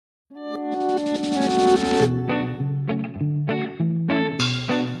Welcome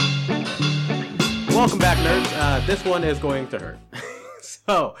back, nerds. This one is going to hurt.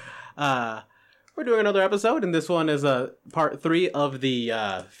 So, we're doing another episode, and this one is part 3 of the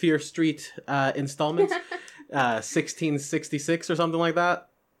Fear Street installments. 1666 or something like that.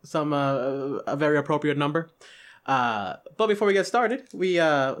 A very appropriate number. But before we get started, we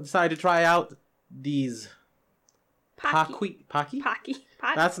decided to try out these Pocky.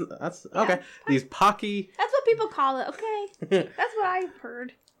 That's okay. Yeah, these Pocky. That's what people call it. Okay, that's what I've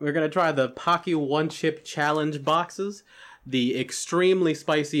heard. We're gonna try the Pocky One Chip Challenge boxes, the extremely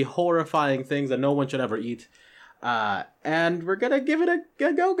spicy, horrifying things that no one should ever eat, and we're gonna give it a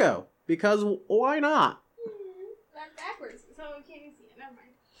go because why not? That's backwards, so we can't even see it. Never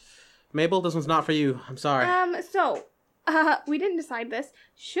mind. Mabel, this one's not for you. I'm sorry. So we didn't decide this.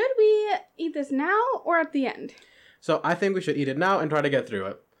 Should we eat this now or at the end? So I think we should eat it now and try to get through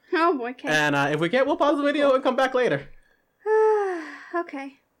it. Oh boy, okay. And if we can't, we'll pause the video and come back later.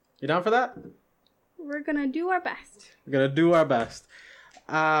 Okay. You down for that? We're gonna do our best. We're gonna do our best.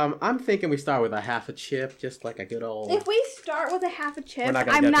 I'm thinking we start with a half a chip, just like a good old... If we start with a half a chip, I'm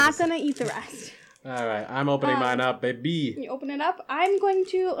I'm not gonna eat the rest. Alright, I'm opening mine up, baby. You open it up. I'm going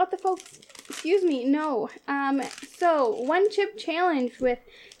to let the folks... Excuse me, no. So, one chip challenge with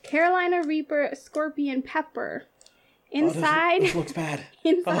Carolina Reaper Scorpion Pepper. Inside... this looks bad.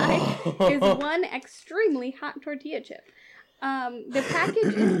 Inside is one extremely hot tortilla chip. The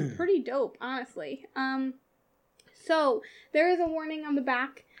package is pretty dope, honestly. So, there is a warning on the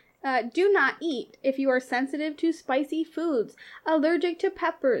back. Do not eat if you are sensitive to spicy foods, allergic to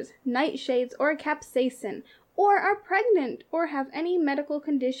peppers, nightshades, or capsaicin, or are pregnant or have any medical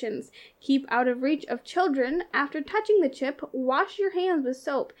conditions. Keep out of reach of children. After touching the chip, wash your hands with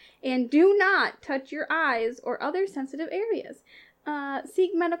soap, and do not touch your eyes or other sensitive areas.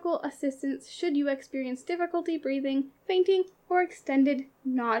 Seek medical assistance should you experience difficulty breathing, fainting, or extended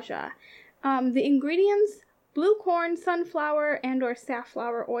nausea. The ingredients: blue corn, sunflower, and or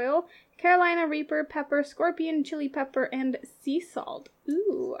safflower oil, Carolina Reaper pepper, scorpion chili pepper, and sea salt.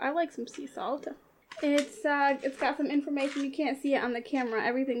 Ooh, I like some sea salt. It's got some information. You can't see it on the camera.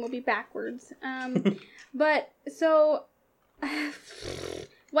 Everything will be backwards. But so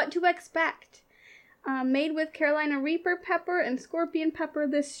what to expect? Made with Carolina Reaper pepper and scorpion pepper,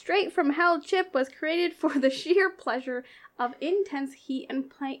 this straight from hell chip was created for the sheer pleasure of intense heat and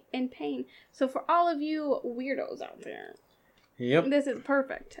pain. So for all of you weirdos out there, yep, this is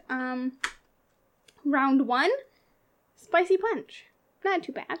perfect. Round 1, spicy punch. Not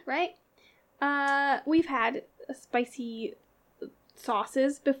too bad, right? We've had spicy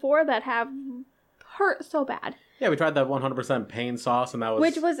sauces before that have hurt so bad. Yeah, we tried that 100% pain sauce, and that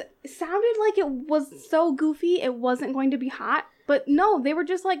was... sounded like it was so goofy it wasn't going to be hot. But no, they were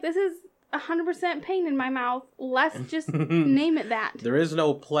just like, this is 100% pain in my mouth. Let's just name it that. There is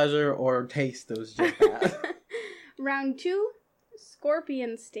no pleasure or taste. It was just that. Round 2,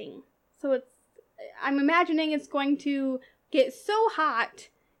 scorpion sting. So I'm imagining it's going to get so hot,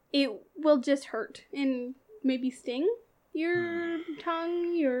 it will just hurt and maybe sting your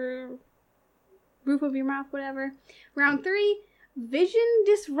tongue, your... roof of your mouth, whatever. Round 3, vision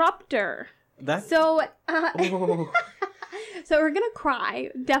disruptor. So we're gonna cry,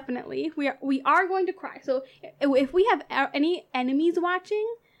 definitely. We are going to cry. So if we have any enemies watching,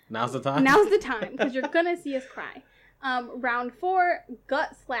 now's the time. Now's the time, because you're gonna see us cry. Round 4,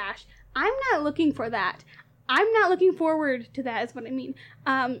 gut slash. I'm not looking for that. I'm not looking forward to that. Is what I mean.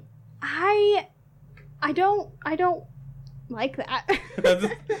 I don't like that.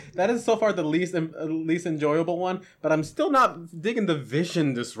 That is so far the least enjoyable one, but I'm still not digging the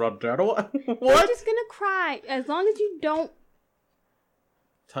vision disruptor. I don't. What? I'm just gonna cry as long as you don't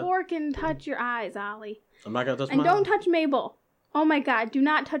fork and touch your eyes, Ollie. I'm not gonna touch. And don't touch Mabel. Oh my God! Do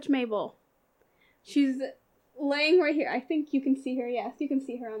not touch Mabel. She's laying right here. I think you can see her. Yes, you can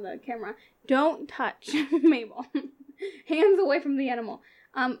see her on the camera. Don't touch Mabel. Hands away from the animal.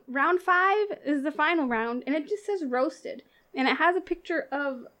 Round 5 is the final round, and it just says roasted. And it has a picture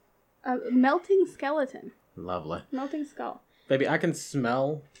of a melting skeleton. Lovely. Melting skull. Baby, I can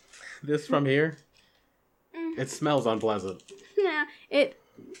smell this from here. It smells unpleasant. Yeah, it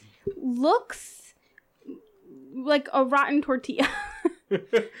looks like a rotten tortilla.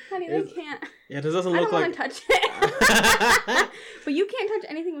 Honey, they can't. Yeah, this doesn't look like... I don't want to touch it. But you can't touch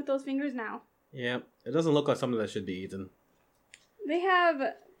anything with those fingers now. Yeah, it doesn't look like something that should be eaten. They have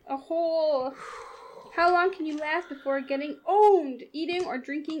a whole... How long can you last before getting owned, eating or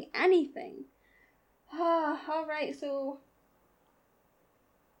drinking anything? Alright, so...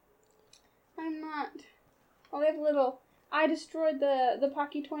 I'm not... Oh, they have a little I destroyed the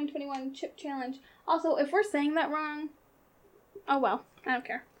Pocky 2021 chip challenge. Also, if we're saying that wrong, oh well, I don't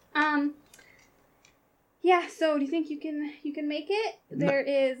care. Yeah. So, do you think you can make it? No. There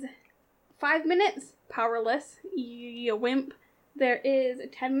is 5 minutes, powerless, you wimp. There is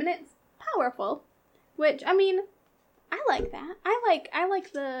 10 minutes, powerful. Which, I mean, I like that. I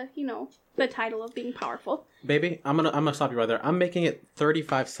like the, the title of being powerful. Baby, I'm gonna stop you right there. I'm making it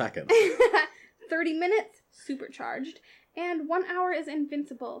 35 seconds. 30 minutes, supercharged. And 1 hour is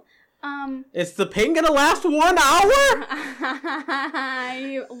invincible. Is the pain gonna last 1 hour?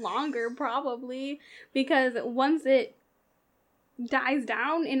 Longer, probably. Because once it dies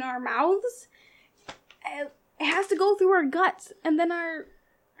down in our mouths, it has to go through our guts and then our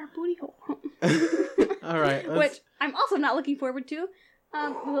booty hole. All right. Which I'm also not looking forward to.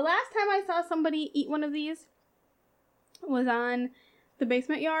 The last time I saw somebody eat one of these was on the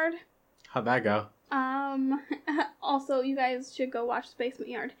Basement Yard. How'd that go? Also, you guys should go watch the Basement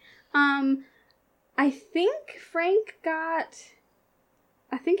Yard. I think Frank got,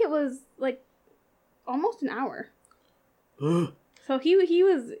 I think it was like almost an hour. So he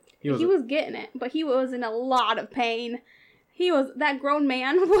was getting it, but he was in a lot of pain. That grown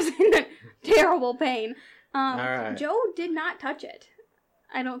man was in terrible pain. All right. Joe did not touch it.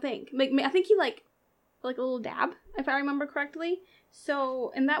 I don't think. I think he like a little dab, if I remember correctly.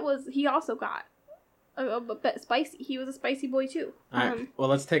 So, and he also got a bit spicy. He was a spicy boy too. All right. Well,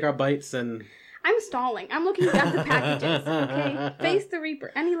 let's take our bites and. I'm stalling. I'm looking at the packages. Okay. Face the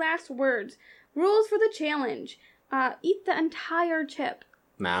Reaper. Any last words? Rules for the challenge. Eat the entire chip.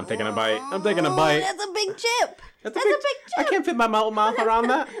 Nah, I'm taking a bite. I'm taking a bite. That's a big chip. That's a big chip. I can't fit my mouth around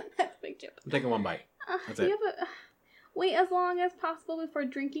that. That's a big chip. I'm taking one bite. That's it. Wait as long as possible before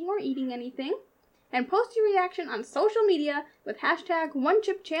drinking or eating anything. And post your reaction on social media with hashtag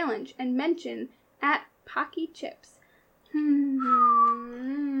 #OneChipChallenge and mention @PockyChips.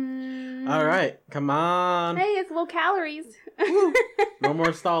 All right, come on. Hey, it's low calories. No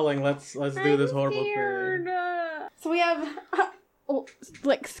more stalling. Let's do this horrible scared. thing. So we have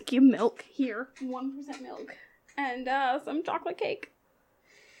like skim milk here, 1% milk, and some chocolate cake.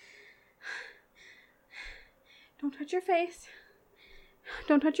 Don't touch your face.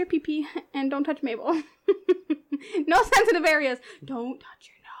 Don't touch your pee-pee, and don't touch Mabel. No sensitive areas. Don't touch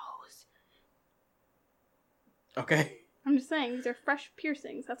your nose. Okay. I'm just saying, these are fresh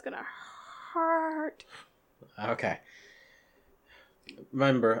piercings. That's gonna hurt. Okay.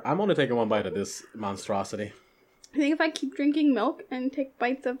 Remember, I'm only taking one bite of this monstrosity. I think if I keep drinking milk and take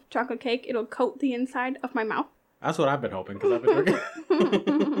bites of chocolate cake, it'll coat the inside of my mouth. That's what I've been hoping, because I've been drinking.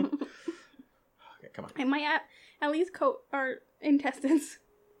 Okay, come on. It might at least coat our intestines.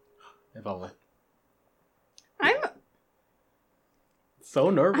 If only. I'm so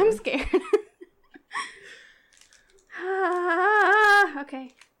nervous. I'm scared.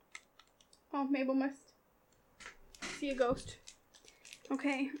 Okay. Oh, Mabel must see a ghost.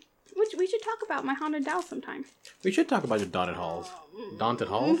 Okay. Which we should talk about my haunted doll sometime. We should talk about your daunted halls. Daunted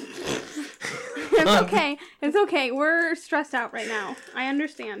halls? It's okay. It's okay. We're stressed out right now. I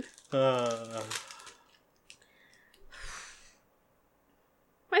understand. My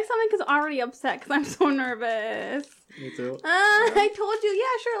stomach is already upset because I'm so nervous. Me too. I told you.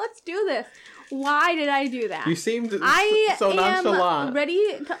 Yeah, sure. Let's do this. Why did I do that? You seemed so I nonchalant. am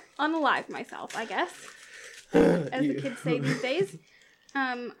ready to unalive myself, I guess. As the kids say these days.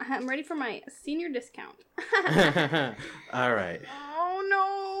 I'm ready for my senior discount. All right. Oh,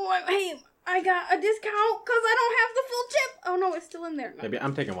 no. Hey, I got a discount because I don't have the full chip. Oh, no, it's still in there. Maybe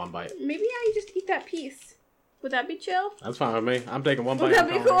I'm taking one bite. Maybe I just eat that piece. Would that be chill? That's fine with me. I'm taking one bite. Would that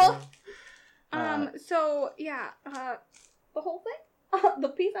be cool? So, yeah. The whole thing? The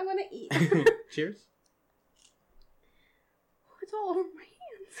piece I'm going to eat. Cheers. It's all over my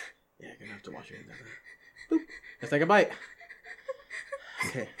hands. Yeah, you're going to have to wash your hands. Boop. Let's take a bite.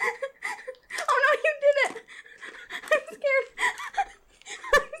 Okay. Oh no, you did it! I'm scared.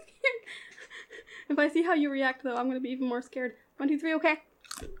 I'm scared. If I see how you react, though, I'm going to be even more scared. 1, 2, 3, okay?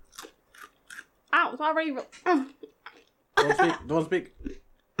 Ow, it's already... Don't speak. Don't speak.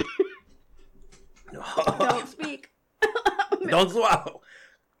 Don't speak. Don't swallow.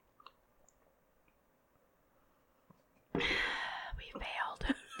 We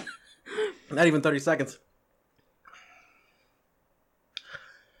failed. Not even 30 seconds.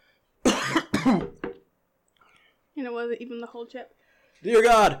 And it wasn't even the whole chip. Dear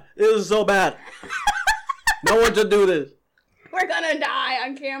God, this is so bad. No one should do this. We're gonna die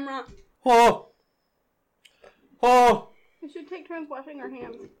on camera. Oh. Oh. We should take turns washing our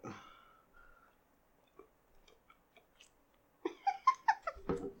hands.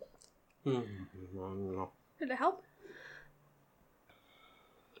 Did it help?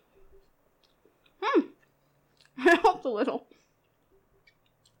 Just a little.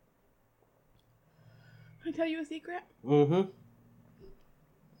 Can I tell you a secret? Mm-hmm.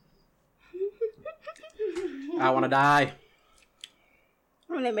 I want to die.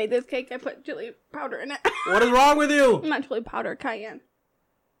 When I made this cake, I put chili powder in it. What is wrong with you? Not chili powder, cayenne.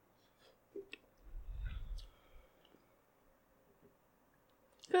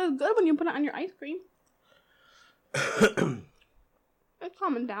 It's good when you put it on your ice cream. It's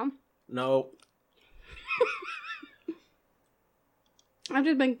calming down. No. I've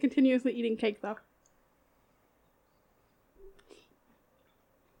just been continuously eating cake, though.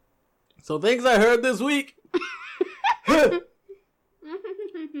 So things I heard this week. Oh,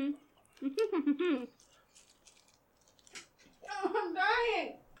 I'm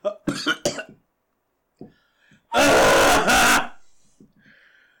dying.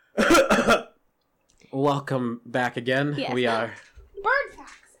 Welcome back again. Yes. We are. Bird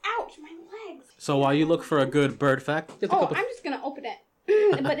facts. Ouch, my legs. So while you look for a good bird fact, just a couple. I'm just gonna open it.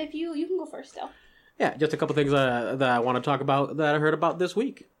 But if you can go first still. Yeah, just a couple things that I want to talk about that I heard about this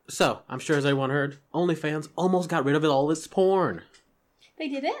week. So I'm sure as everyone heard, OnlyFans almost got rid of all its porn. They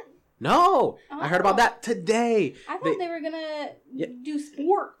didn't? No, I heard about that today. I thought they were gonna do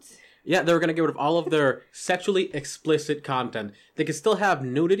sports. Yeah, they were going to get rid of all of their sexually explicit content. They can still have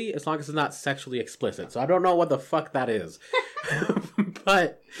nudity as long as it's not sexually explicit. So I don't know what the fuck that is.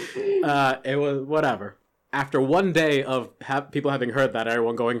 But it was whatever. After one day of people having heard that,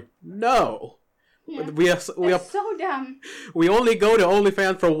 everyone going, no. Yeah. That's so dumb. We only go to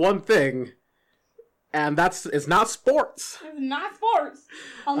OnlyFans for one thing. And it's not sports. It's not sports.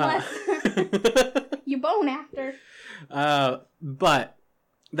 Unless you bone after. But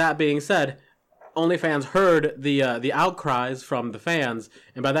that being said, OnlyFans heard the outcries from the fans,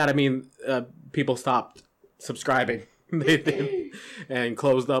 and by that I mean people stopped subscribing and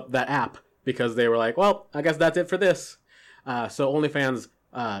closed up that app because they were like, well, I guess that's it for this. So OnlyFans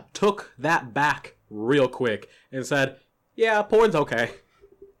took that back real quick and said, yeah, porn's okay.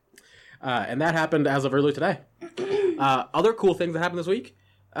 And that happened as of earlier today. Other cool things that happened this week,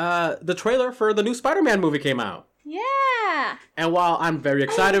 the trailer for the new Spider-Man movie came out. Yeah. And while I'm very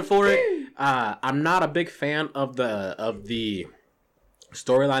excited for it, I'm not a big fan of the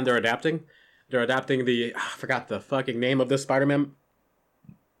storyline they're adapting. They're adapting I forgot the fucking name of this Spider-Man.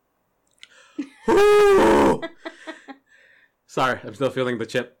 Sorry, I'm still feeling the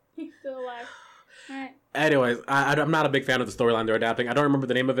chip. He's still alive. All right. Anyways, I'm not a big fan of the storyline they're adapting. I don't remember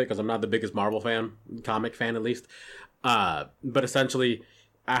the name of it because I'm not the biggest Marvel fan, comic fan at least. But essentially,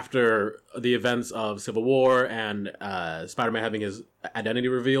 after the events of Civil War and Spider-Man having his identity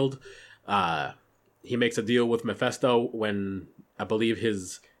revealed, he makes a deal with Mephisto when I believe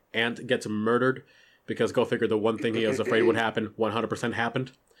his aunt gets murdered because go figure the one thing he was afraid would happen 100%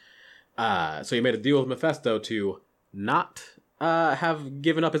 happened. So he made a deal with Mephisto to not have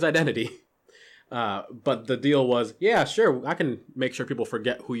given up his identity. But the deal was, yeah, sure, I can make sure people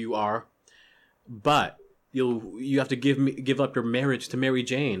forget who you are, but you have to give up your marriage to Mary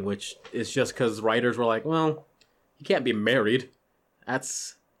Jane, which is just because writers were like, well, you can't be married.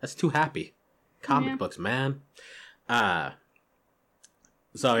 That's too happy. Comic books, man.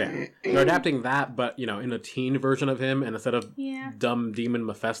 So yeah, they're adapting that, but in a teen version of him, and instead of dumb demon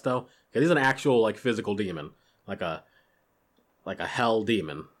Mephisto, because he's an actual physical demon, like a hell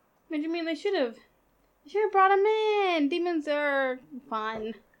demon. What do you mean they should have brought him in? Demons are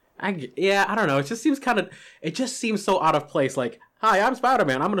fun. I don't know. It just seems so out of place. Like, hi, I'm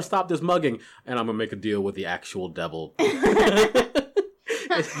Spider-Man. I'm going to stop this mugging, and I'm going to make a deal with the actual devil. I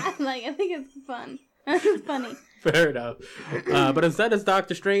think it's fun. It's funny. Fair enough. But instead it's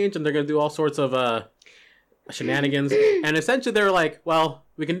Doctor Strange, and they're going to do all sorts of shenanigans. And essentially they're like, well,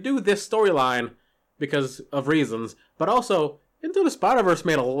 we can do this storyline because of reasons, but also Into the Spider-Verse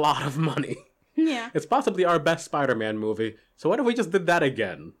made a lot of money. Yeah. It's possibly our best Spider-Man movie. So what if we just did that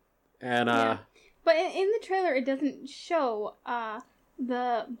again? And But in the trailer, it doesn't show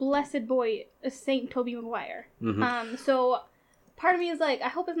the blessed boy, Saint Tobey Maguire. Mm-hmm. So part of me is like, I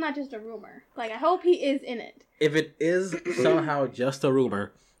hope it's not just a rumor. Like, I hope he is in it. If it is somehow just a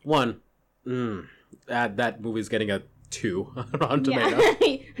rumor, that movie's getting a 2 on Tomato.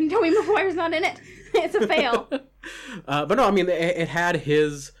 Yeah. Tobey Maguire's not in it. It's a fail. But no, I mean, it had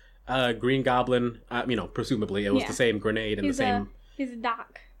his Green Goblin, presumably it was the same grenade and He's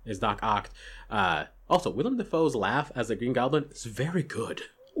Doc. Is Doc Ock. Also, Willem Dafoe's laugh as a Green Goblin is very good.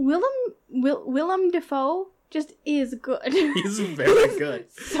 Willem Dafoe just is good. He's very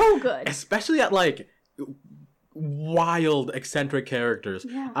good. So good. Especially at wild, eccentric characters.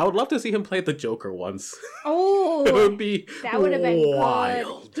 Yeah. I would love to see him play the Joker once. Oh, It would be that would have been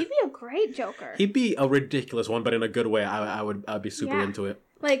wild. good. He'd be a great Joker. He'd be a ridiculous one, but in a good way. I'd be super into it.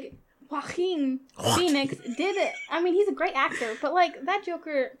 Like, Joaquin Phoenix did it. I mean, he's a great actor, but, like, that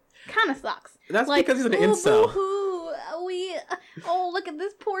Joker kind of sucks. That's like, because he's an ooh, incel. boo-hoo. Look at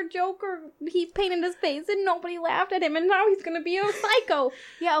this poor Joker. He painted his face and nobody laughed at him, and now he's gonna be a psycho.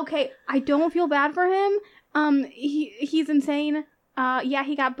 Yeah, okay. I don't feel bad for him. He's insane. Yeah,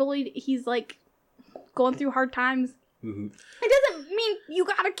 he got bullied. He's, like, going through hard times. Mm-hmm. It doesn't mean you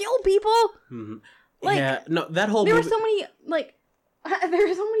gotta kill people. Mm-hmm. Like, yeah, no, that whole there movie... were so many, like, there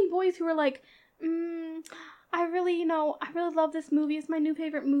were so many boys who were like, I really love this movie. It's my new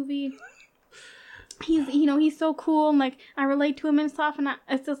favorite movie. He's so cool, and, like, I relate to him and stuff, and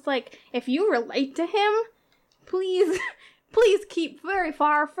it's just like, if you relate to him, please keep very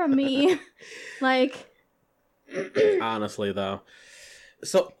far from me. Like... Honestly, though.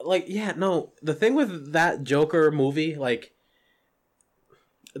 So, like, yeah, no, the thing with that Joker movie, like,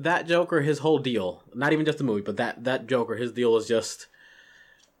 that Joker, his whole deal, not even just the movie, but that Joker, his deal is just,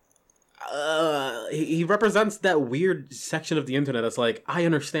 he represents that weird section of the internet that's like, I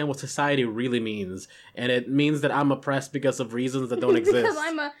understand what society really means, and it means that I'm oppressed because of reasons that don't exist. Because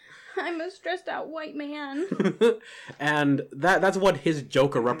I'm a stressed out white man. And that's what his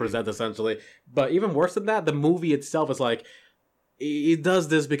Joker represents, essentially. But even worse than that, the movie itself is like, he does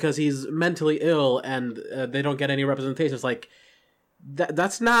this because he's mentally ill and they don't get any representation. It's like,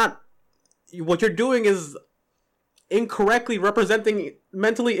 that's not... What you're doing is incorrectly representing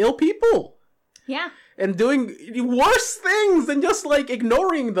mentally ill people. Yeah. And doing worse things than just, like,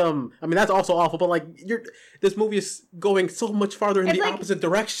 ignoring them. I mean, that's also awful, but, like, this movie is going so much farther in the opposite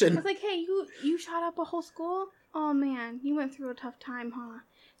direction. It's like, hey, you shot up a whole school? Oh, man, you went through a tough time, huh?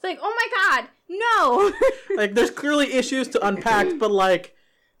 It's like, oh my god, no! Like, there's clearly issues to unpack, but, like,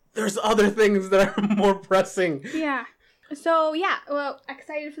 there's other things that are more pressing. Yeah. So, yeah, well,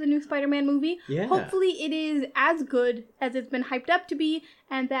 excited for the new Spider-Man movie. Yeah. Hopefully it is as good as it's been hyped up to be,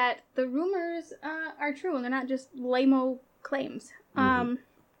 and that the rumors are true, and they're not just lame-o claims. Mm-hmm.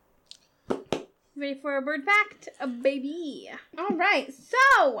 Ready for a bird fact? Baby. All right,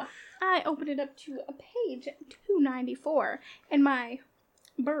 so I opened it up to a page 294, and my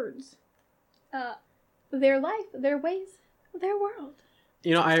birds, their life, their ways, their world.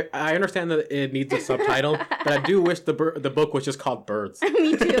 You know, I understand that it needs a subtitle, but I do wish the book was just called Birds.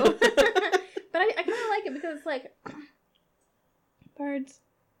 Me too. But I kind of like it because it's like, birds,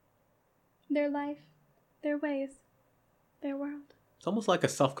 their life, their ways, their world. It's almost like a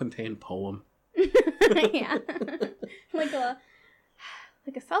self-contained poem. Yeah. like a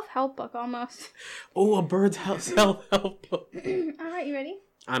self-help book almost. Oh, a bird's self-help book. All right, you ready?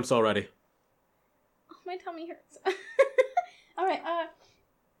 I'm so ready. Oh, my tummy hurts. All right,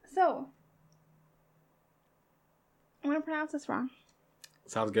 so, I'm going to pronounce this wrong.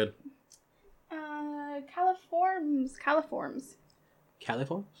 Sounds good. Califormes. Califorms?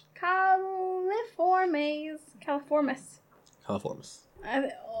 Califormes. Califorms. I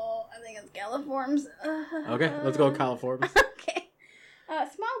think it's Califorms. Okay, let's go with Califorms. Okay.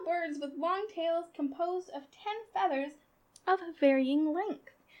 Small birds with long tails composed of 10 feathers of varying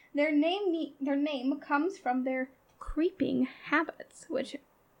length. Their name comes from their creeping habits, which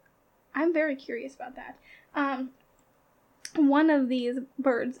I'm very curious about that. One of these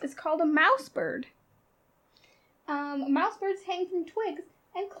birds is called a mouse bird. Mouse birds hang from twigs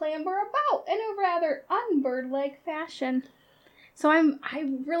and clamber about in a rather unbird-like fashion. So I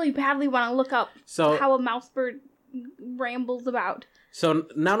really badly want to look up how a mouse bird rambles about. So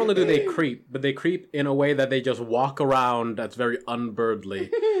not only do they creep, but they creep in a way that they just walk around that's very unbirdly.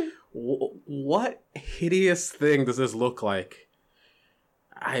 What hideous thing does this look like?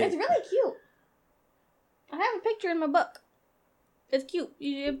 It's really cute. I have a picture in my book. It's cute.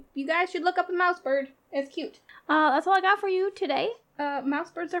 You guys should look up a mouse bird. It's cute. That's all I got for you today.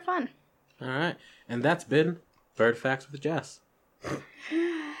 Mouse birds are fun. All right. And that's been Bird Facts with Jess. All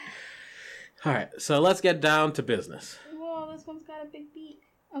right. So let's get down to business. Whoa, this one's got a big beak.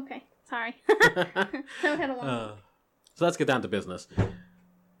 Okay. Sorry. I had a long So let's get down to business.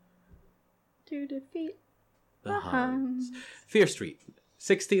 To defeat the Huns. Fear Street,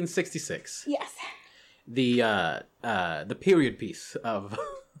 1666. Yes. The period piece of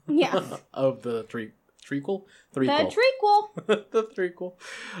of the treacle. The treacle. The treacle.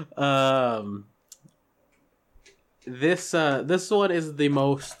 This one is the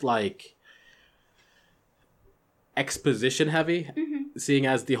most like exposition heavy, seeing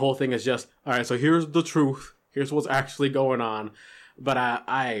as the whole thing is just all right. So here's the truth. Here's what's actually going on. but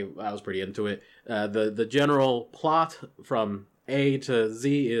I was pretty into it. The general plot from A to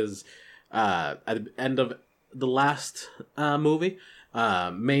Z is at the end of the last movie.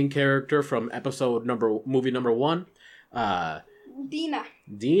 Main character from movie number 1. Dina.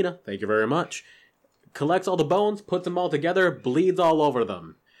 Dina, thank you very much. Collects all the bones, puts them all together, bleeds all over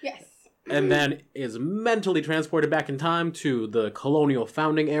them. Yes. And then is mentally transported back in time to the colonial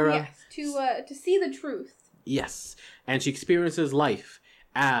founding era. Yes, to see the truth. Yes. And she experiences life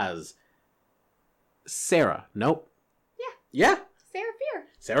as Sarah. Nope. Yeah. Yeah. Sarah Fear.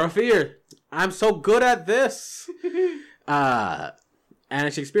 Sarah Fear. I'm so good at this. And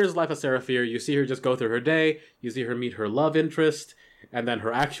she experiences life as Sarah Fear. You see her just go through her day. You see her meet her love interest, and then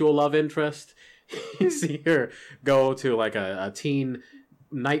her actual love interest. You see her go to like a teen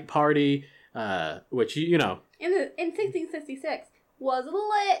night party, which you know. In 1666 was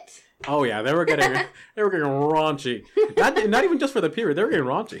lit. Oh yeah, they were getting raunchy. Not even just for the period, they were getting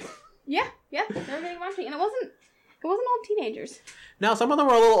raunchy. Yeah, they were getting raunchy, and it wasn't all teenagers. Now some of them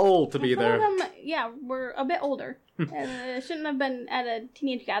were a little old to be there. Some of them, were a bit older. Shouldn't have been at a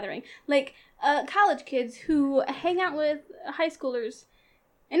teenage gathering. Like college kids who hang out with high schoolers,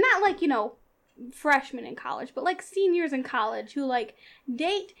 and not like freshmen in college, but like seniors in college who like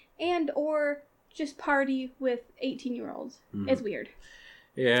date and or just party with 18-year-olds. It's weird.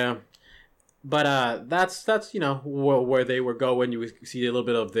 Yeah. But that's where they were going. You see a little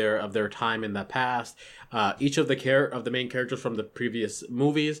bit of their time in the past. Each of the main characters from the previous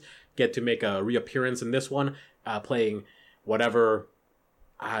movies get to make a reappearance in this one, playing whatever,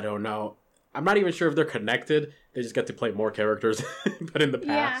 I don't know. I'm not even sure if they're connected. They just get to play more characters, but in the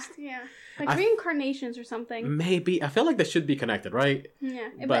past. Yeah. Like reincarnations or something. Maybe. I feel like they should be connected, right? Yeah.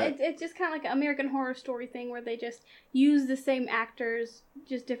 But it's just kind of like an American Horror Story thing where they just use the same actors,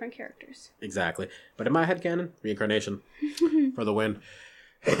 just different characters. Exactly. But in my headcanon, reincarnation for the win.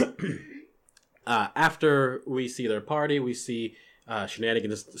 After we see their party, we see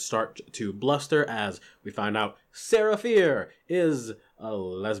shenanigans start to bluster as we find out Sarah Fear is a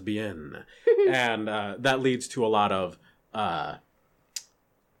lesbian. And that leads to a lot of...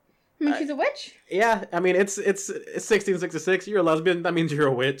 she's a witch? Yeah, I mean, it's 1666. You're a lesbian. That means you're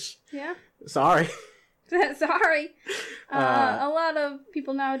a witch. Yeah. Sorry. Sorry. A lot of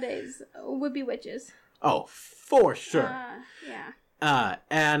people nowadays would be witches. Oh, for sure. Yeah.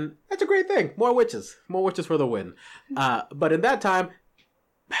 And that's a great thing. More witches. More witches for the win. But in that time,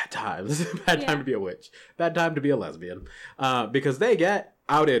 bad times. Bad time to be a witch. Bad time to be a lesbian. Because they get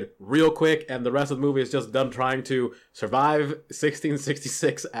outed real quick, and the rest of the movie is just them trying to survive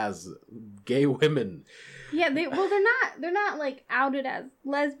 1666 as gay women. Yeah, they're not like outed as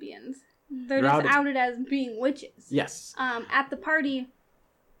lesbians. They're just outed as being witches. Yes. At the party,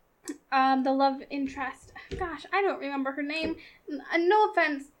 the love interest. Gosh, I don't remember her name. No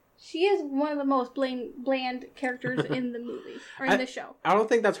offense. She is one of the most bland characters in the movie or in the show. I don't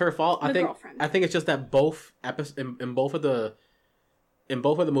think that's her fault. Girlfriend. I think it's just that in both of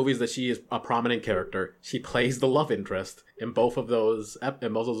the movies that she is a prominent character, she plays the love interest in both of those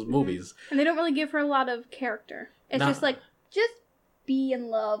movies. And they don't really give her a lot of character. It's just be in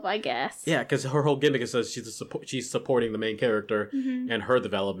love, I guess. Yeah, because her whole gimmick is that she's supporting the main character and her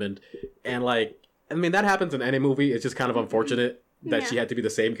development, and that happens in any movie. It's just kind of unfortunate that she had to be the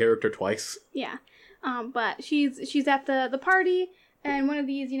same character twice. Yeah, but she's at the party, and one of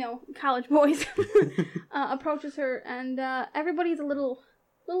these college boys approaches her, and everybody's a little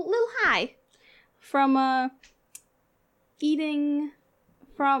high from eating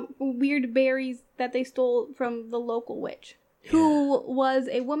from weird berries that they stole from the local witch. Yeah. Who was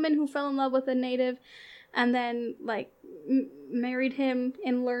a woman who fell in love with a native and then married him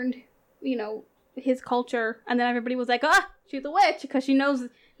and learned his culture, and then everybody was like, she's a witch because she knows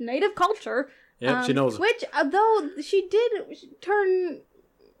native culture. Yeah, she knows. Which, though she did turn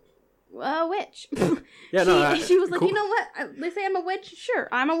a witch. Yeah, she was like, cool. You know what, they say I'm a witch, sure,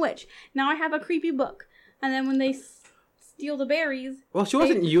 I'm a witch, now I have a creepy book. And then when they steal the berries, well, she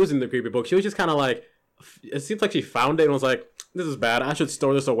wasn't using the creepy book. She was just kind of like, it seems like she found it and was like, this is bad, I should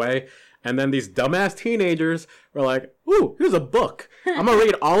store this away. And then these dumbass teenagers were like, ooh, here's a book. I'm going to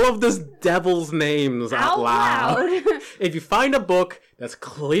read all of this devil's names out loud. If you find a book that's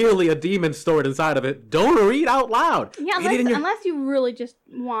clearly a demon stored inside of it, don't read out loud. Yeah, unless you really just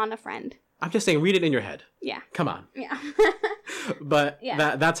want a friend. I'm just saying, read it in your head. Yeah. Come on. Yeah. But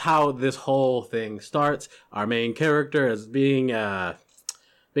that's how this whole thing starts. Our main character is being a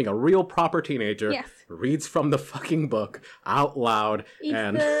real proper teenager, reads from the fucking book out loud. Eats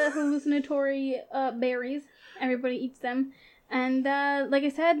the hallucinatory berries. Everybody eats them. And like I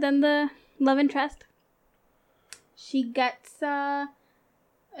said, then the love interest. she gets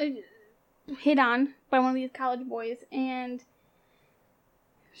hit on by one of these college boys, and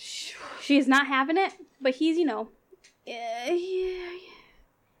she's not having it, but he's, you know,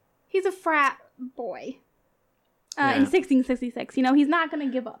 he's a frat boy. In 1666, you know, he's not going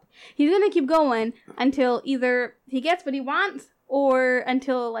to give up. He's going to keep going until either he gets what he wants or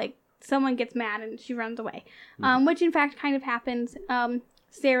until, like, someone gets mad and she runs away. Which, in fact, kind of happens.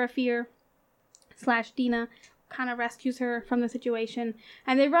 Sarah Fear / Dina kind of rescues her from the situation.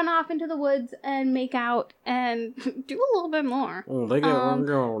 And they run off into the woods and make out and do a little bit more. Oh, they get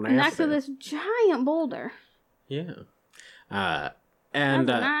next to this giant boulder. Yeah. And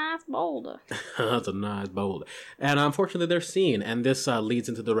that's a nice boulder. That's a nice boulder. And unfortunately, they're seen, and this leads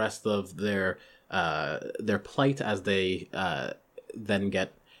into the rest of their plight as they then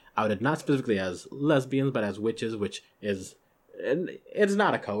get outed, not specifically as lesbians, but as witches, which is it's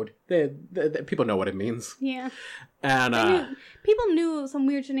not a code. People know what it means. Yeah. And people knew some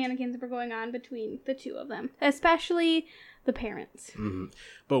weird shenanigans were going on between the two of them, especially the parents. Mm-hmm.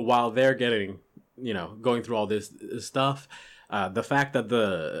 But while they're getting, you know, going through all this stuff. The fact that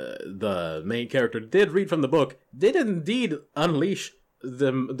the main character did read from the book did indeed unleash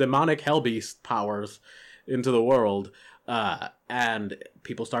the demonic hellbeast powers into the world, and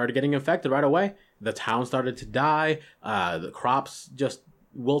people started getting infected right away. The town started to die. The crops just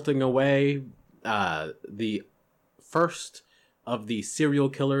wilting away. The first of the serial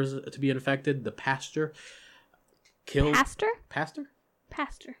killers to be infected, the pastor, killed.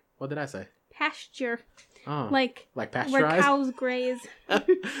 Pastor. What did I say? Pasture. Oh, like pasteurized? Where cows graze.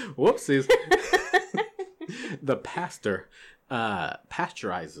 Whoopsies. The pastor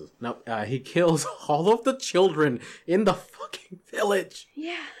pasteurizes. No, he kills all of the children in the fucking village.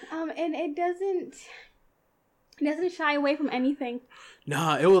 Yeah, and it doesn't shy away from anything.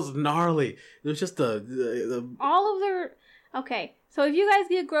 Nah, it was gnarly. It was just the all of their... Okay, so if you guys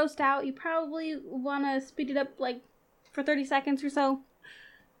get grossed out, you probably want to speed it up, like, for 30 seconds or so.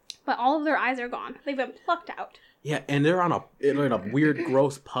 But all of their eyes are gone. They've been plucked out. Yeah, and they're in a weird,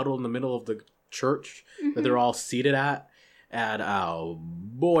 gross puddle in the middle of the church that they're all seated at. And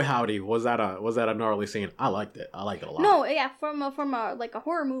boy, howdy, was that a gnarly scene? I liked it. I liked it a lot. No, yeah, from a like a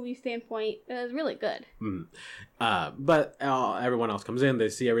horror movie standpoint, it was really good. But everyone else comes in. They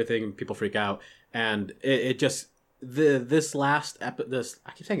see everything. People freak out, and it just this last I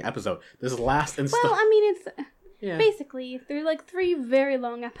keep saying episode. This last Well, I mean, it's. Yeah. Basically, they're like 3 very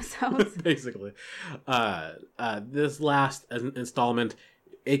long episodes. Basically. This last installment,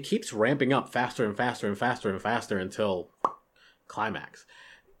 it keeps ramping up faster and faster and faster and faster until climax.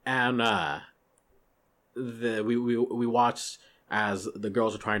 And we watch as the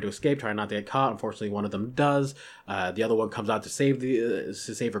girls are trying to escape, trying not to get caught. Unfortunately, one of them does. The other one comes out to save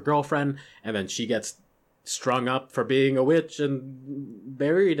her girlfriend, and then she gets strung up for being a witch and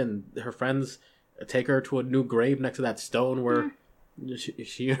buried, and her friends take her to a new grave next to that stone where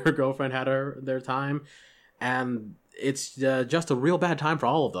she and her girlfriend had their time. And it's just a real bad time for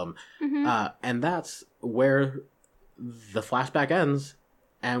all of them. And that's where the flashback ends,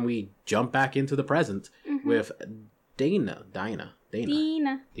 and we jump back into the present with Dina. I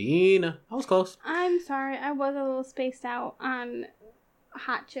was close. I'm sorry, I was a little spaced out on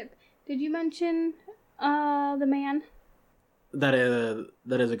Hot Chip. Did you mention the man? That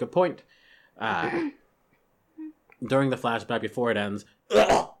is a good point. During the flashback before it ends,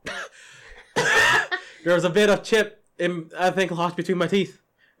 there was a bit of Chip, I think, lost between my teeth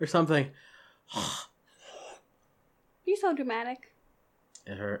or something. You're so dramatic.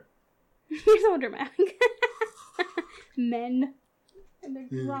 It hurt. You're so dramatic. Men and their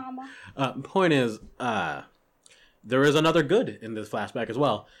drama. Point is, there is another good in this flashback as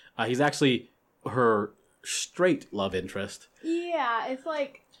well. He's actually her straight love interest. Yeah, it's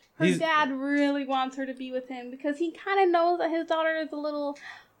like her dad really wants her to be with him because he kind of knows that his daughter is a little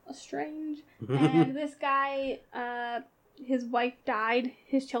estranged. And this guy, his wife died,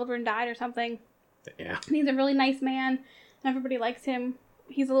 his children died or something. Yeah. And he's a really nice man. Everybody likes him.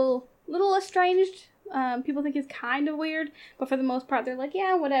 He's a little estranged. People think he's kind of weird, but for the most part, they're like,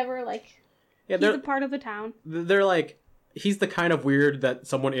 yeah, whatever. Like, he's a part of the town. They're like, he's the kind of weird that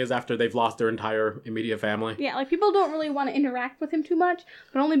someone is after they've lost their entire immediate family. Yeah, like, people don't really want to interact with him too much,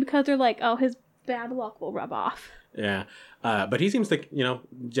 but only because they're like, oh, his bad luck will rub off. Yeah. But he seems to,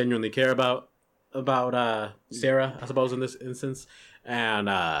 genuinely care about Sarah, I suppose, in this instance. And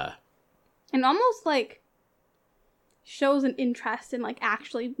almost, like, shows an interest in, like,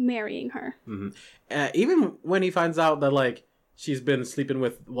 actually marrying her. Even when he finds out that, like, she's been sleeping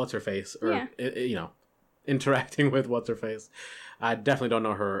with what's-her-face, or, interacting with what's her face. I definitely don't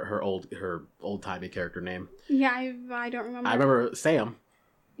know her old timey character name. Yeah, I don't remember. I remember Sam.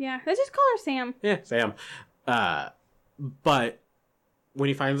 Yeah, let's just call her Sam. Yeah, Sam. But when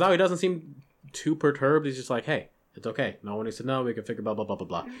he finds out, he doesn't seem too perturbed. He's just like, hey, it's okay. No one needs to know. We can figure blah, blah, blah,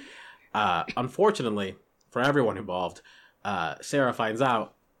 blah, blah. Unfortunately, for everyone involved, Sarah finds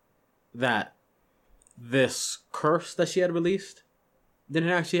out that this curse that she had released didn't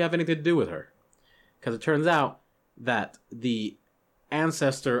actually have anything to do with her. Because it turns out that the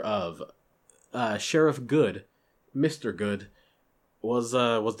ancestor of Sheriff Good, Mr. Good, was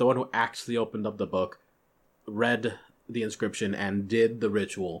the one who actually opened up the book, read the inscription, and did the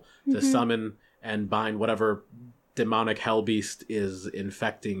ritual to summon and bind whatever demonic hell beast is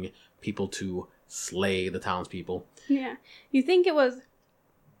infecting people to slay the townspeople. Yeah. You think it was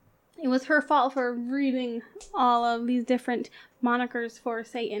her fault for reading all of these different monikers for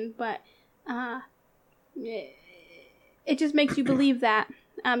Satan, but it just makes you believe that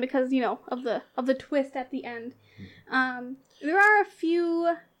because, you know, of the twist at the end. There are a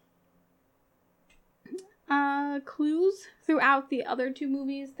few clues throughout the other two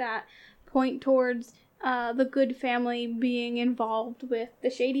movies that point towards the Good family being involved with the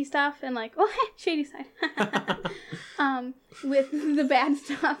shady stuff and like, oh, hey, shady side. With the bad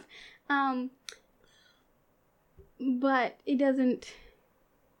stuff. But it doesn't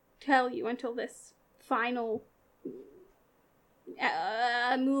tell you until this final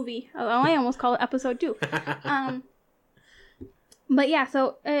movie. Oh, I almost call it episode 2. But yeah,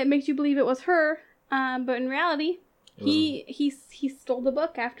 so it makes you believe it was her. But in reality, he stole the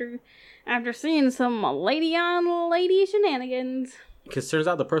book after seeing some lady on lady shenanigans. Because turns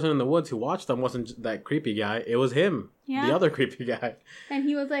out the person in the woods who watched them wasn't that creepy guy. It was him. Yeah. The other creepy guy. And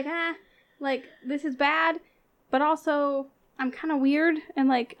he was like, like, this is bad, but also I'm kind of weird, and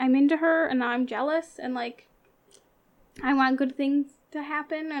like, I'm into her, and now I'm jealous, and like, I want good things to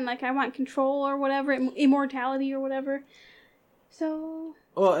happen, and like, I want control or whatever, immortality or whatever. So...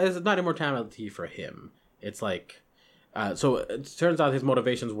 Well, it's not immortality for him. It's like... so it turns out his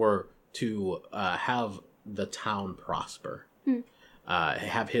motivations were to have the town prosper.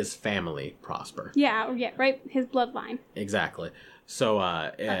 Have his family prosper. Yeah, right? His bloodline. Exactly. So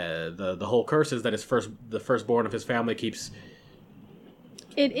the whole curse is that the firstborn of his family keeps...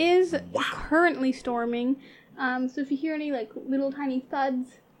 It is currently storming. So if you hear any like little tiny thuds,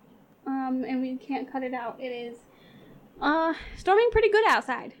 and we can't cut it out, it is storming pretty good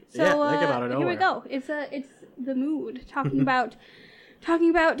outside. So here we go. It's the mood talking about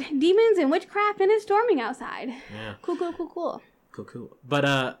demons and witchcraft, and it's storming outside. Yeah. Cool. Cool.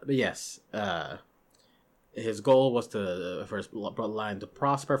 But yes, his goal was for his bloodline to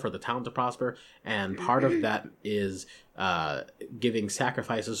prosper, for the town to prosper, and part of that is giving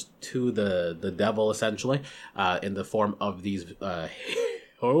sacrifices to the devil, essentially, in the form of these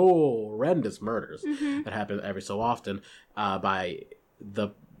horrendous murders that happen every so often by the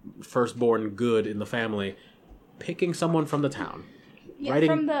firstborn Good in the family picking someone from the town. Yeah,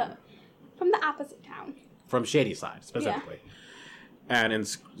 from the opposite town. From Shadyside, specifically. Yeah. And in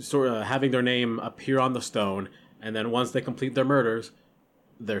sort of having their name appear on the stone, and then once they complete their murders,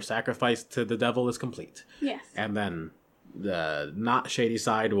 their sacrifice to the devil is complete. Yes. And then the not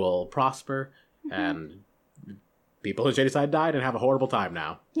Shadyside will prosper, and people in Shadyside died and have a horrible time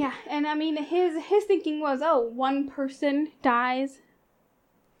now. Yeah, and I mean, his thinking was, one person dies,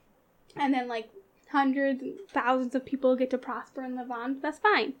 and then like hundreds, thousands of people get to prosper and live on. That's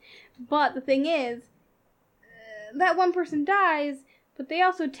fine. But the thing is, that one person dies, but they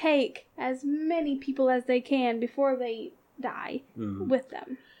also take as many people as they can before they die with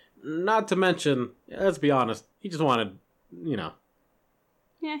them. Not to mention, let's be honest, he just wanted, Yeah,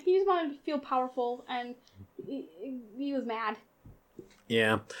 he just wanted to feel powerful, and he was mad.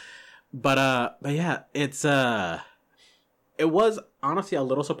 Yeah. But yeah, it was honestly a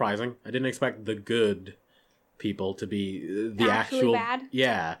little surprising. I didn't expect the good people to be the actual bad.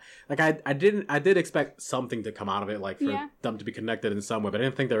 Yeah, like I did expect something to come out of it, like for them to be connected in some way, but I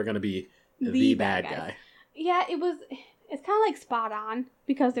didn't think they were going to be the bad guy. Yeah, it's kind of like spot on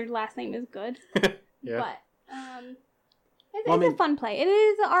because their last name is Good. Yeah, but it's a fun play. It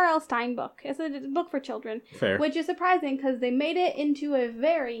is a R.L. Stine book. It's a book for children. Fair. Which is surprising because they made it into a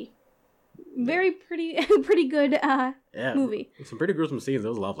very pretty good movie. Some pretty gruesome scenes. It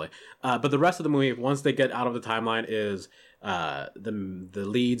was lovely. But the rest of the movie, once they get out of the timeline, is the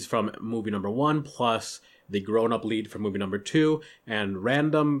leads from movie number 1 plus the grown-up lead from movie number 2 and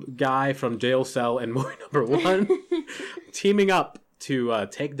random guy from jail cell in movie number 1 teaming up to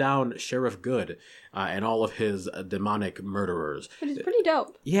take down Sheriff Good and all of his demonic murderers. Which is pretty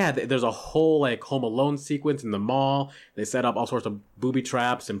dope. Yeah, there's a whole like Home Alone sequence in the mall. They set up all sorts of booby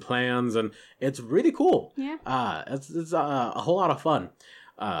traps and plans, and it's really cool. Yeah. It's a whole lot of fun.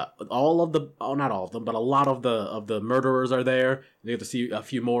 Not all of them, but a lot of the murderers are there. You get to see a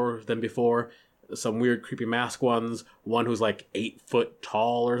few more than before. Some weird, creepy mask ones. One who's like 8 foot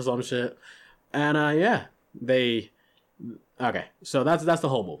tall or some shit. And yeah, they. Okay, so that's the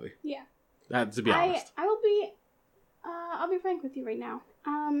whole movie. Yeah. To be honest, I'll be frank with you right now.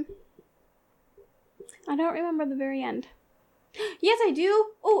 I don't remember the very end. Yes, I do.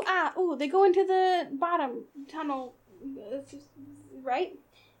 They go into the bottom tunnel, right?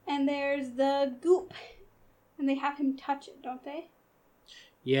 And there's the goop, and they have him touch it, don't they?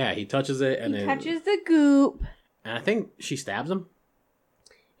 Yeah, he touches it, and he touches the goop. And I think she stabs him.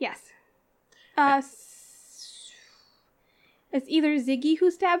 Yes. It's either Ziggy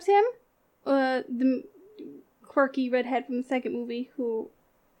who stabs him, the quirky redhead from the second movie who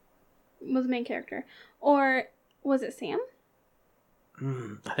was the main character, or was it Sam?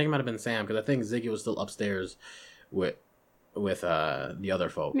 I think it might have been Sam, because I think Ziggy was still upstairs with the other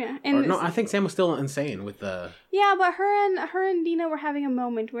folk. Yeah, and I think Sam was still insane with the. Yeah, but her and Dina were having a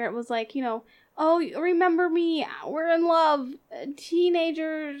moment where it was like, oh, remember me? We're in love,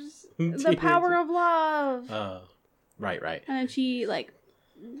 teenagers. The power of love. Right. And then she like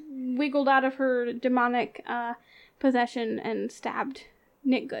wiggled out of her demonic possession and stabbed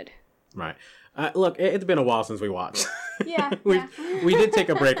Nick Good. Right. Look, it's been a while since we watched. Yeah. we did take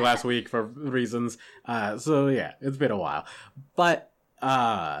a break last week for reasons. So yeah, it's been a while. But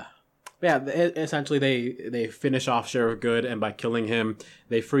essentially they finish off Sheriff Good, and by killing him,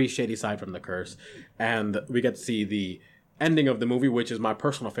 they free Shadyside from the curse. And we get to see the ending of the movie, which is my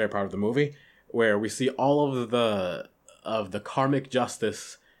personal favorite part of the movie, where we see all of the karmic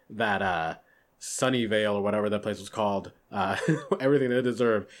justice that Sunnyvale or whatever that place was called, everything they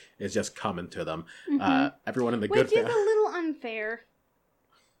deserve is just coming to them. Mm-hmm. Everyone in the Which is a little unfair.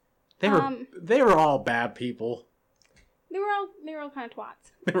 They were all bad people. They were all kind of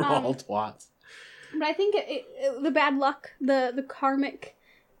twats. They were all twats. But I think the bad luck, the karmic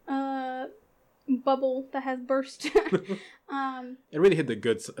bubble that has burst. It really hit the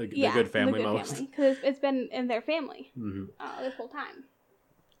good family most, because it's been in their family this whole time.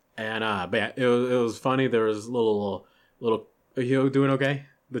 And but yeah, it was funny. There was little. Are you doing okay?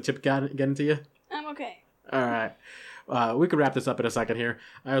 The chip getting to you? I'm okay. All right. We could wrap this up in a second here.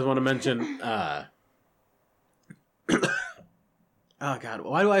 I just want to mention. Oh God!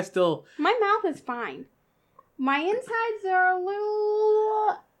 Why do I still? My mouth is fine. My insides are a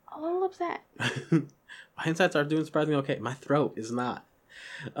little upset. My insides are doing surprisingly okay. My throat is not.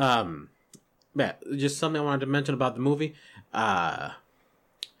 Yeah, just something I wanted to mention about the movie. I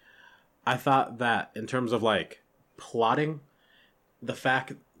thought that in terms of like plotting, the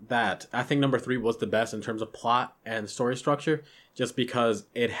fact that I think number 3 was the best in terms of plot and story structure, just because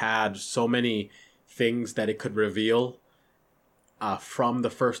it had so many things that it could reveal from the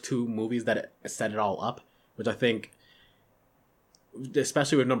first 2 movies that it set it all up, which I think,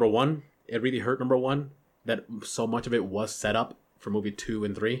 especially with number 1, it really hurt number 1 that so much of it was set up for movie 2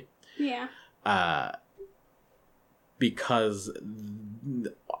 and 3. Yeah. Because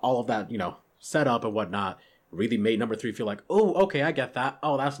all of that, set up and whatnot really made number 3 feel like, oh, okay, I get that.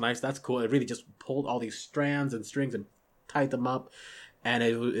 Oh, that's nice. That's cool. It really just pulled all these strands and strings and tied them up, and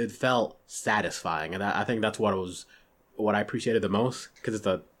it felt satisfying. And I think that's what I appreciated the most, because it's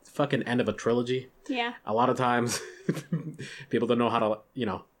the fucking end of a trilogy. Yeah. A lot of times people don't know how to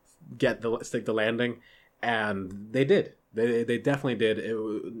stick the landing, and they did. They definitely did.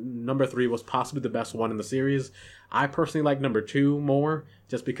 Number 3 was possibly the best one in the series. I personally like number 2 more,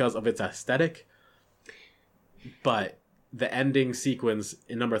 just because of its aesthetic. But the ending sequence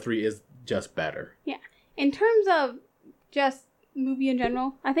in number 3 is just better. Yeah. In terms of just movie in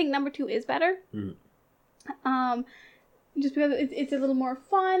general, I think number 2 is better. Mm-hmm. Just because it's a little more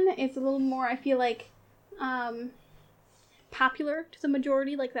fun. It's a little more, I feel like, popular to the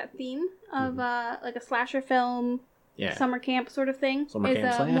majority, like that theme of like a slasher film. Yeah. Summer camp sort of thing is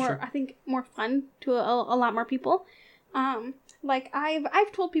more, I think, more fun to a lot more people. Like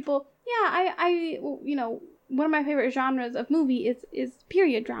I've told people, yeah, I one of my favorite genres of movie is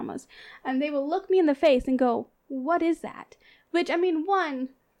period dramas, and they will look me in the face and go, "What is that?" Which, I mean, one,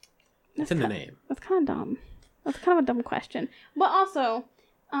 it's in the name. That's kind of dumb. That's kind of a dumb question, but also,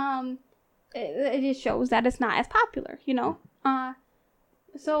 it just shows that it's not as popular,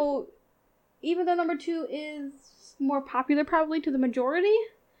 So, even though number 2 is more popular probably to the majority,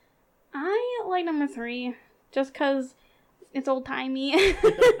 I like number 3 just because it's old timey.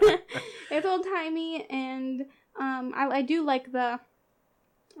 It's old timey, and I do like the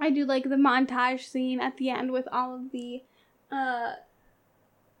montage scene at the end with all of the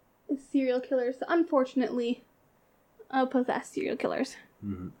serial killers, unfortunately possessed serial killers.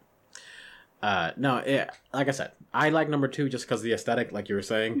 Mm-hmm. No, like I said, I like number 2 just because the aesthetic, like you were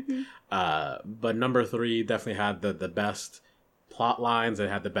saying. Mm-hmm. But number 3 definitely had the best plot lines. It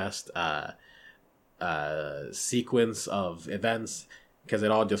had the best sequence of events because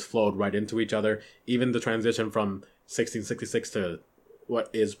it all just flowed right into each other. Even the transition from 1666 to what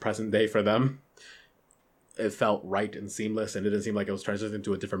is present day for them, it felt right and seamless, and it didn't seem like it was transitioning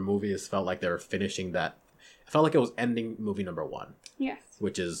into a different movie. It felt like they were finishing that. It felt like it was ending movie number 1. Yes.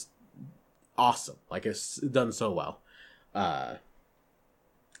 Which is awesome. Like, it's done so well. Yeah,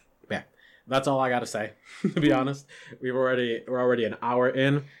 that's all I gotta say. To be honest, we're already an hour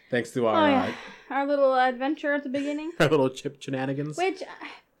in, thanks to our our little adventure at the beginning, our little chip shenanigans. Which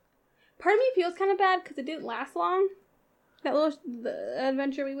part of me feels kind of bad because it didn't last long. That little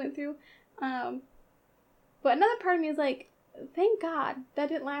adventure we went through, but another part of me is like, thank God that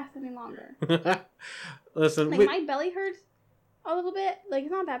didn't last any longer. Listen, like my belly hurts a little bit. Like,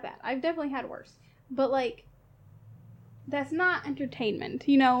 it's not that bad. I've definitely had worse, but like, that's not entertainment,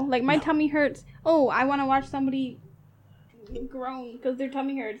 you know? Like, my tummy hurts. Oh, I want to watch somebody groan because their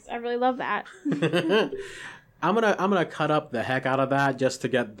tummy hurts. I really love that. I'm gonna cut up the heck out of that just to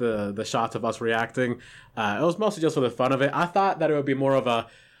get the shots of us reacting. It was mostly just for the fun of it. I thought that it would be more of a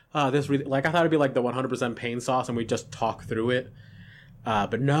I thought it'd be like the 100% pain sauce and we just talk through it.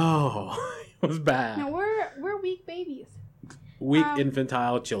 But no, it was bad. No, we're weak babies. Weak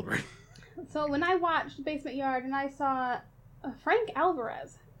infantile children. So when I watched Basement Yard and I saw Frank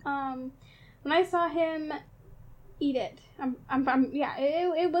Alvarez, when I saw him eat it,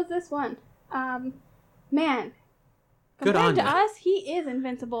 it was this one. Man, compared to us, he is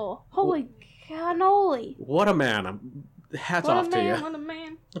invincible. Holy cannoli! What a man! Hats off to you. What a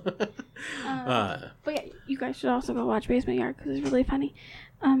man! But yeah, you guys should also go watch Basement Yard because it's really funny.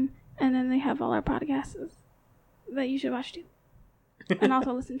 And then they have all our podcasts that you should watch too, and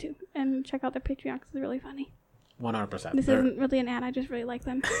also listen to, and check out their Patreon because they're really funny. 100%. This isn't really an ad. I just really like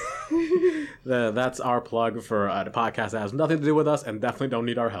them. That's our plug for a podcast that has nothing to do with us and definitely don't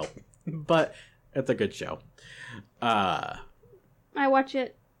need our help. But it's a good show. I watch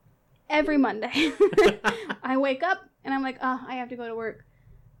it every Monday. I wake up and I'm like, oh, I have to go to work.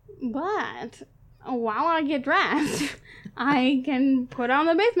 But while I get dressed, I can put on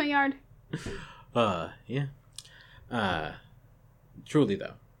the Basement Yard. Yeah. Truly,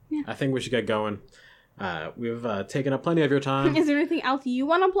 though. Yeah. I think we should get going. We've taken up plenty of your time. Is there anything else you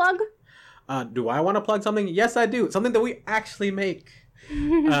want to plug? Do I want to plug something? Yes, I do. Something that we actually make.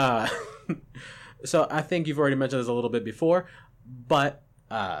 So I think you've already mentioned this a little bit before, but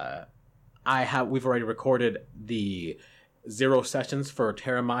we've already recorded the 0 sessions for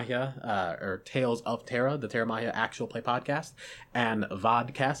Terra Mahia, or Tales of Terra, the Terra Mahia actual play podcast, and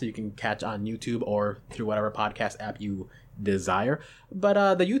Vodcast, so you can catch on YouTube or through whatever podcast app you desire.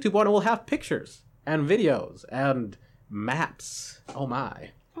 But the YouTube one will have pictures and videos and maps. Oh my.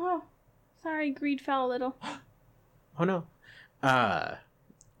 Oh, sorry, greed fell a little. Oh no.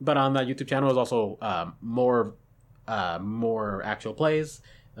 But on that YouTube channel is also more actual plays.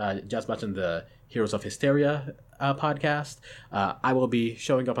 Just mentioned the Heroes of Hysteria podcast. I will be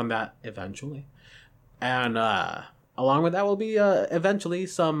showing up on that eventually. And along with that will be eventually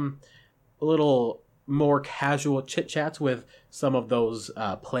some little more casual chit-chats with some of those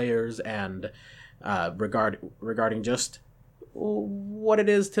players and regarding just what it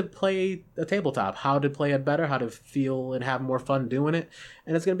is to play a tabletop, how to play it better, how to feel and have more fun doing it,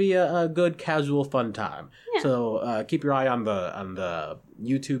 and it's gonna be a good casual fun time. Yeah. So keep your eye on the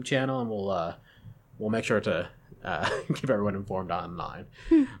YouTube channel, and we'll make sure to keep everyone informed online.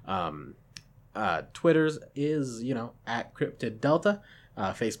 Twitter's is at Cryptid Delta.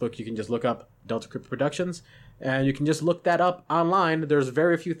 Facebook, you can just look up Delta Cryptid Productions, and you can just look that up online. There's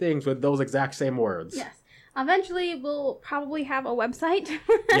very few things with those exact same words. Yes. Eventually, we'll probably have a website.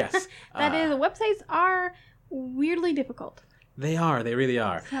 Yes. Websites are weirdly difficult. They are. They really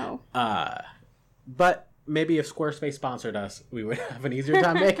are. So. But maybe if Squarespace sponsored us, we would have an easier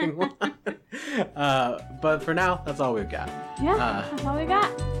time making one. But for now, that's all we've got. Yeah, that's all we got.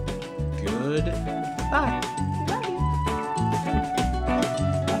 Good. Bye. Love you.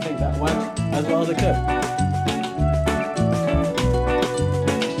 I think that went as well as it could.